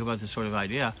heard you talk about this sort of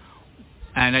idea.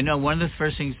 And I know one of the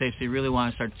first things if they really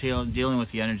want to start dealing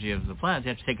with the energy of the planet,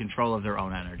 they have to take control of their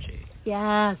own energy.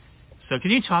 Yes. So can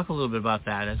you talk a little bit about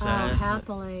that?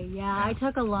 Happily, yeah. I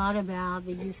talk a lot about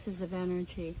the uses of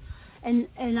energy. And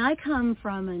I come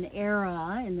from an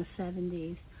era in the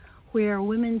 70s where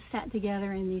women sat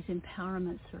together in these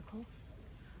empowerment circles.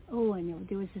 Oh, and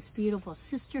there was this beautiful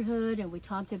sisterhood, and we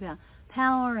talked about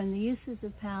power and the uses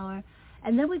of power.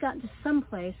 And then we got to some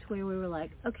place where we were like,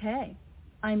 okay,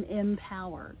 I'm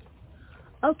empowered.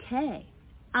 Okay,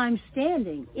 I'm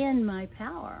standing in my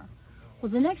power.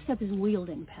 Well, the next step is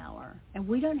wielding power, and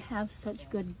we don't have such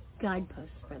good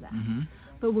guideposts for that.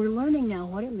 But we're learning now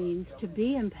what it means to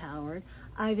be empowered,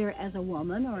 either as a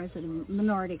woman or as a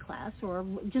minority class or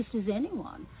just as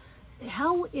anyone.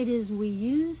 How it is we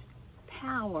use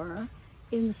power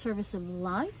in the service of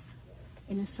life,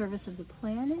 in the service of the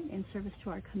planet, in service to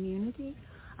our community.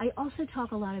 I also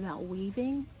talk a lot about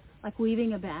weaving, like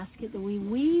weaving a basket, that we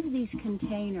weave these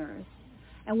containers.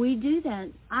 And we do that.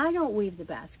 I don't weave the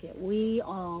basket. We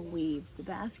all weave the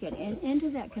basket. And into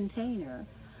that container,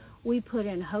 we put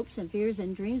in hopes and fears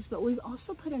and dreams, but we've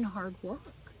also put in hard work.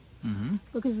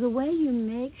 Because the way you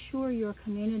make sure your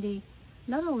community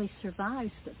not only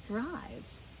survives but thrives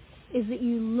is that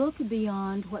you look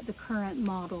beyond what the current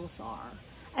models are.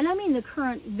 And I mean the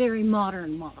current, very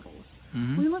modern models.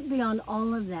 We look beyond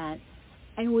all of that,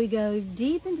 and we go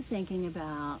deep into thinking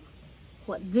about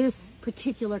what this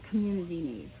particular community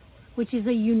needs, which is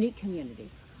a unique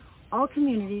community. All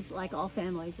communities, like all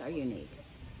families, are unique,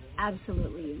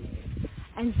 absolutely unique.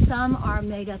 And some are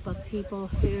made up of people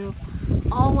who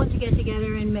all want to get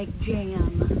together and make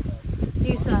jam.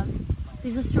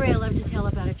 There's a story I love to tell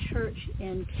about a church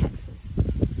in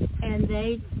Texas, and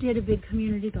they did a big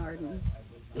community garden.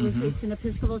 It's an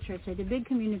Episcopal church. They did a big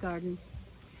community garden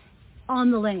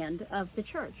on the land of the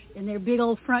church in their big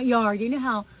old front yard. You know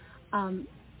how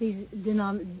these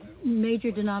major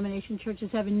denomination churches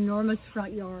have enormous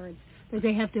front yards that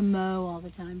they have to mow all the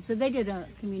time. So they did a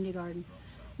community garden.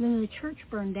 And then the church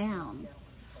burned down.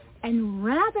 And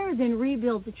rather than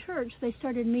rebuild the church, they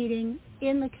started meeting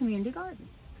in the community garden.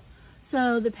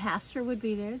 So the pastor would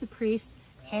be there, the priest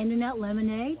handing out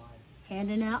lemonade,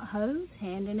 handing out hoes,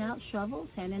 handing out shovels,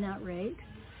 handing out rakes.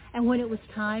 And when it was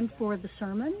time for the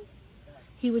sermon,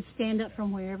 he would stand up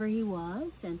from wherever he was,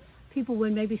 and people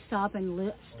would maybe stop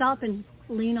and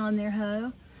lean on their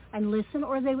hoe and listen,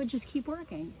 or they would just keep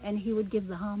working, and he would give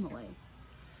the homily.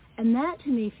 And that, to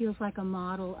me, feels like a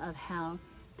model of how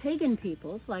pagan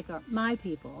peoples, like my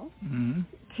people,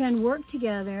 can work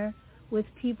together with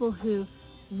people who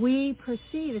we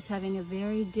perceive as having a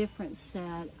very different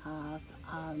set of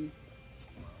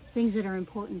things that are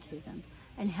important to them,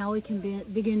 and how we can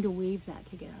begin to weave that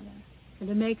together and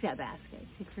to make that basket,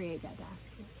 to create that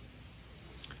basket.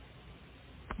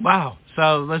 Wow.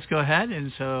 So let's go ahead,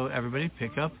 and so everybody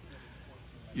pick up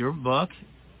your book,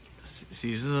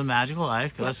 Seasons of a Magical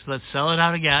Life. Yes. Let's sell it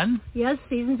out again. Yes,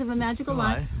 Seasons of a Magical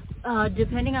Life.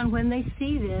 Depending on when they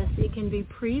see this, it can be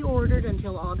pre-ordered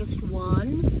until August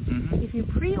 1. If you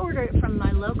pre-order it from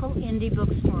my local indie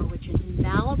bookstore, which is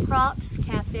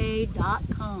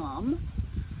malapropscafe.com,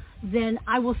 then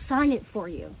I will sign it for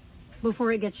you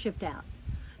before it gets shipped out.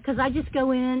 Because I just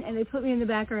go in and they put me in the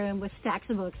back room with stacks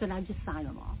of books and I just sign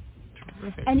them all.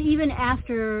 Terrific. And even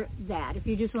after that, if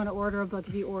you just want to order a book,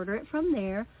 if you order it from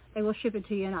there, they will ship it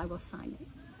to you and I will sign it.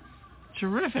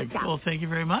 Terrific. Yeah. Well, thank you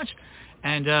very much.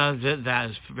 And that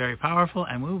is very powerful.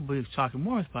 And we'll be talking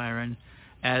more with Byron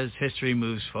as history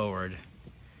moves forward.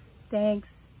 Thanks.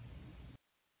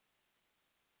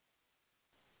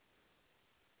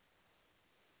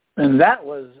 And that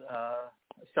was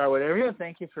Starwood area.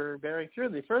 Thank you for bearing through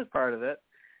the first part of it,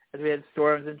 as we had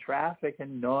storms and traffic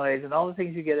and noise and all the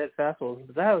things you get at festivals.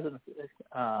 But that was an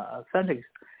authentic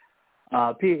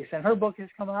piece. And her book has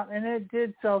come out, and it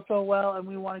did sell so well, and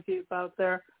we want to keep it out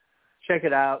there. Check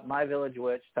it out,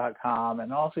 myvillagewitch.com,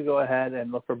 and also go ahead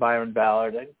and look for Byron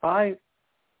Ballard and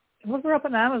look her up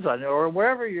on Amazon or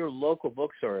wherever your local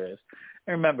bookstore is.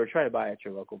 And remember, try to buy at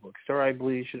your local bookstore. I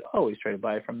believe you should always try to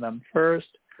buy from them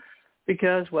first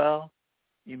because, well,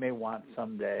 you may want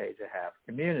someday to have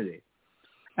community.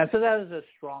 And so that is a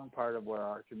strong part of where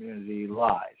our community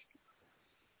lies.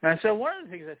 And so one of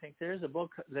the things I think, there's a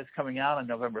book that's coming out on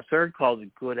November 3rd called The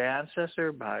Good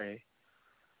Ancestor by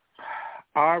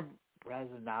R.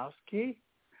 Brzezinski.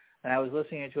 And I was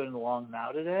listening to it in the Long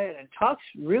Now today, and it talks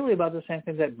really about the same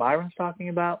things that Byron's talking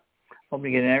about.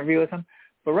 Hoping to get an interview with him.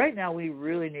 But right now we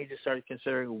really need to start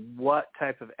considering what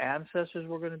type of ancestors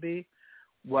we're going to be,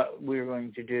 what we're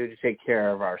going to do to take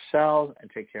care of ourselves and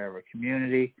take care of our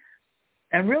community,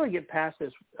 and really get past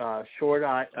this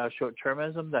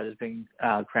short-termism that is being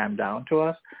crammed down to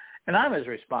us. And I'm as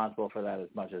responsible for that as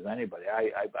much as anybody.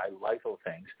 I like those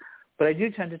things. But I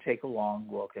do tend to take a long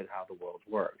look at how the world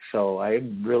works. So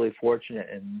I'm really fortunate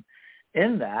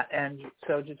in that. And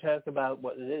so to talk about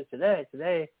what it is today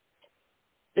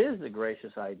is the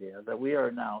gracious idea that we are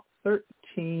now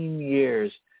 13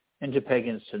 years into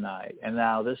Pagans Tonight. And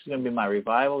now this is going to be my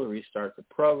revival to restart the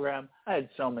program. I had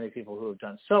so many people who have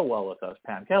done so well with us.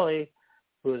 Pam Kelly,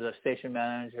 who was a station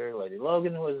manager, Lady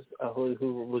Logan, who was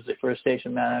the first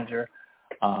station manager,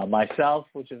 myself,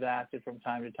 which have acted from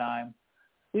time to time.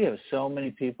 We have so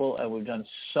many people, and we've done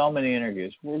so many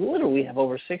interviews. We have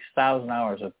over 6,000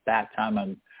 hours of back time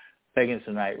on Pagans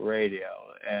Tonight radio.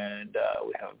 And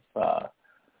we have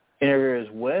interviewers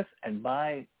with and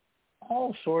by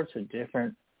all sorts of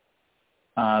different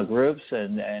groups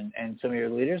and some of your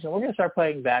leaders. And we're going to start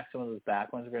playing back some of those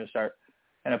back ones. We're going to start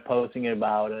kind of posting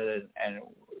about it and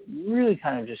really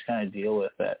kind of deal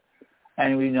with it.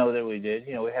 And we know that we did.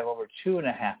 You know, we have over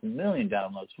 2.5 million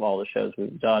downloads of all the shows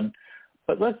we've done.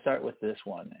 But let's start with this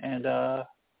one. And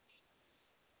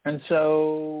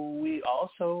so we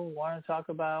also want to talk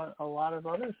about a lot of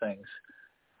other things.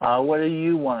 What do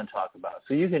you want to talk about?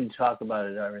 So you can talk about it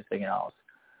and everything else.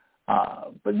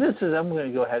 But I'm going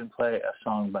to go ahead and play a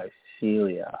song by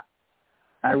Celia.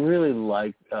 I really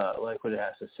like what it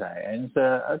has to say. And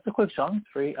it's a quick song. It's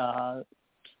free.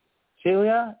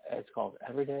 Celia, it's called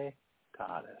Everyday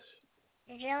Goddess.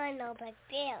 It's really no big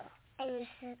deal. And it's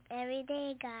an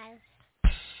everyday goddess.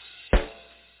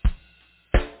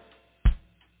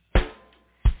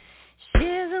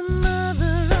 She's a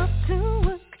mother off to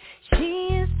work. She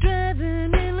is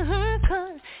driving in her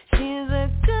car. She's a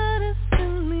goddess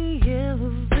in the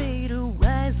elevator,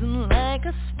 rising like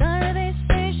a star. They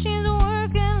say she's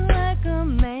working like a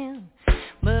man,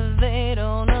 but they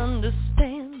don't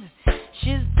understand.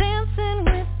 She's dancing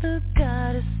with the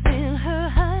goddess in her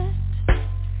heart.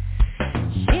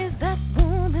 She's that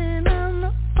woman on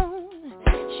the phone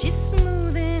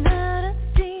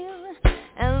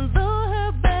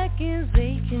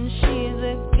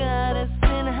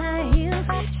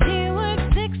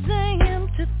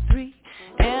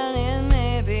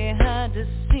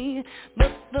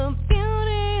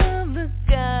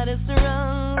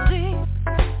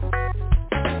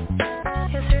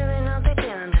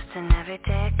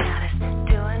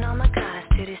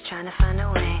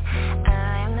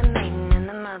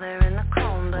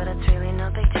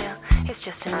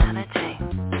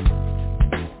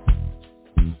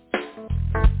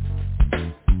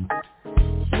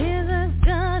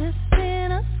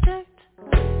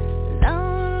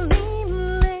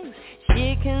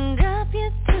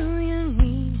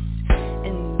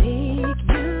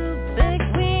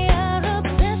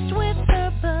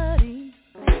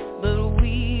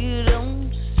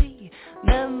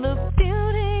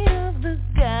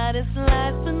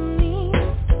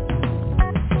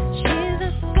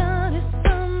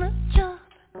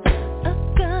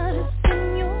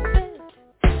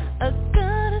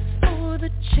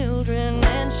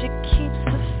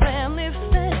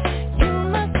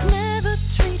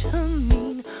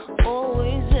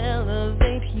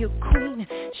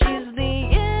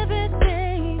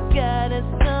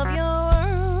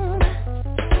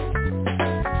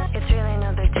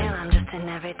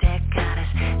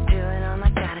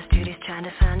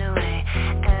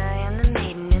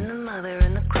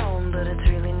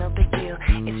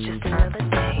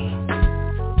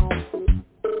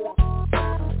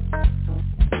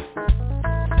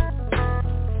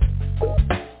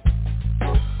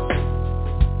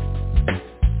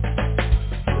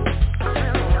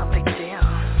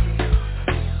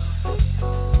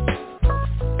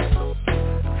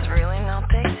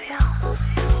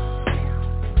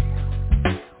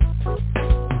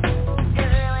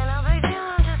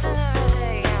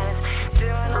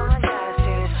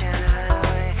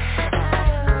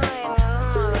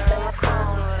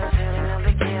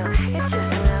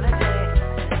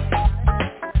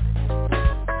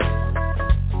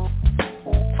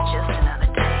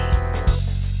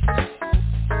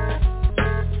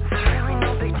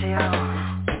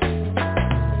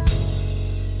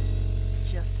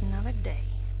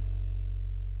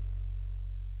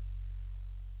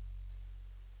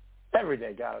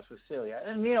Everyday Goddess with Celia.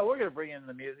 And, we're going to bring in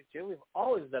the music, too. We've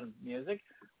always done music.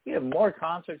 We have more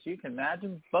concerts you can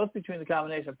imagine, both between the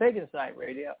combination of Pagans Tonight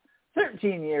Radio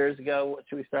 13 years ago, which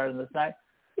we started this night.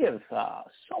 We have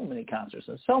so many concerts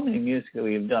and so many music that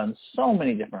we have done so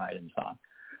many different items on.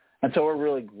 And so we're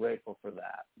really grateful for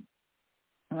that.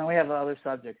 And then we have other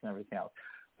subjects and everything else.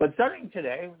 But starting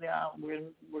today, we're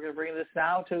going to bring this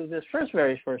now to this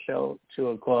very first show to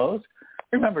a close.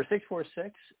 Remember,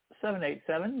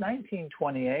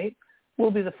 646-787-1928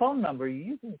 will be the phone number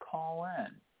you can call in.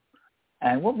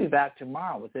 And we'll be back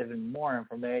tomorrow with even more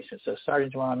information. So starting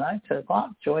tomorrow night, 10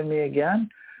 o'clock, join me again.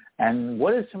 And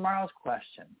what is tomorrow's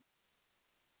question?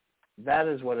 That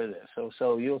is what it is.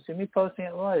 So you'll see me posting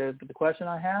it later, but the question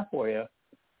I have for you,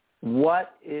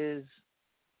 let me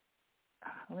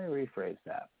rephrase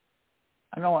that.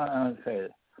 I don't want to say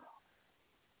it.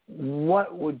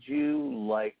 What would you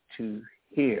like to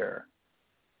hear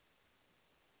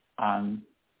on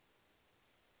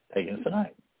Pagans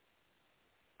Tonight?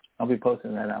 I'll be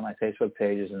posting that on my Facebook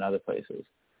pages and other places.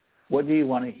 What do you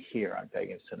want to hear on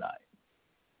Pagans Tonight?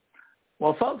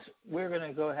 Well, folks, we're going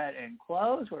to go ahead and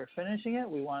close. We're finishing it.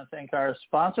 We want to thank our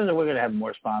sponsors, and we're going to have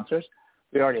more sponsors.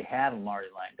 We already have them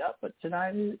already lined up, but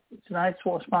tonight's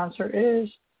sponsor is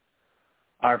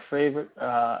our favorite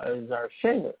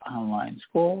online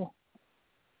school,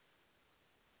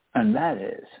 and that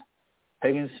is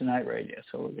Pagans Tonight Radio.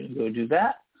 So we're going to go do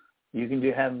that. You can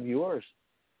have yours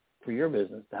for your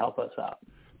business to help us out.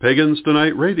 Pagans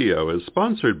Tonight Radio is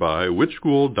sponsored by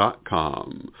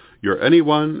witchschool.com, your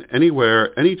anyone,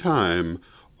 anywhere, anytime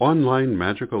online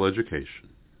magical education.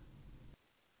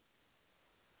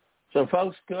 So,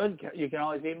 folks, good. You can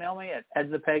always email me at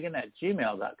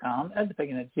edthepagan@gmail.com,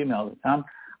 edthepagan@gmail.com.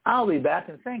 I'll be back,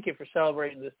 and thank you for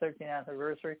celebrating this 13th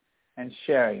anniversary and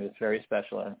sharing this very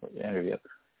special interview.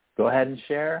 Go ahead and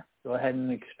share. Go ahead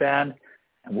and expand,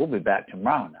 and we'll be back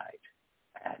tomorrow night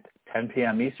at 10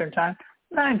 p.m. Eastern Time,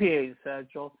 9 p.m.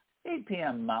 Central, 8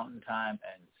 p.m. Mountain Time,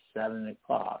 and 7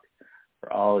 o'clock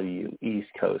for all you East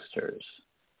Coasters.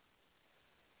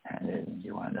 And then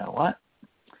you want to know what?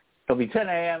 It'll be 10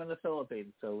 a.m. in the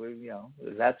Philippines, so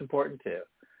that's important too.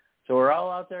 So we're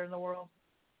all out there in the world.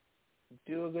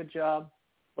 Do a good job,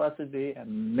 blessed be,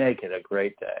 and make it a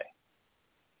great day.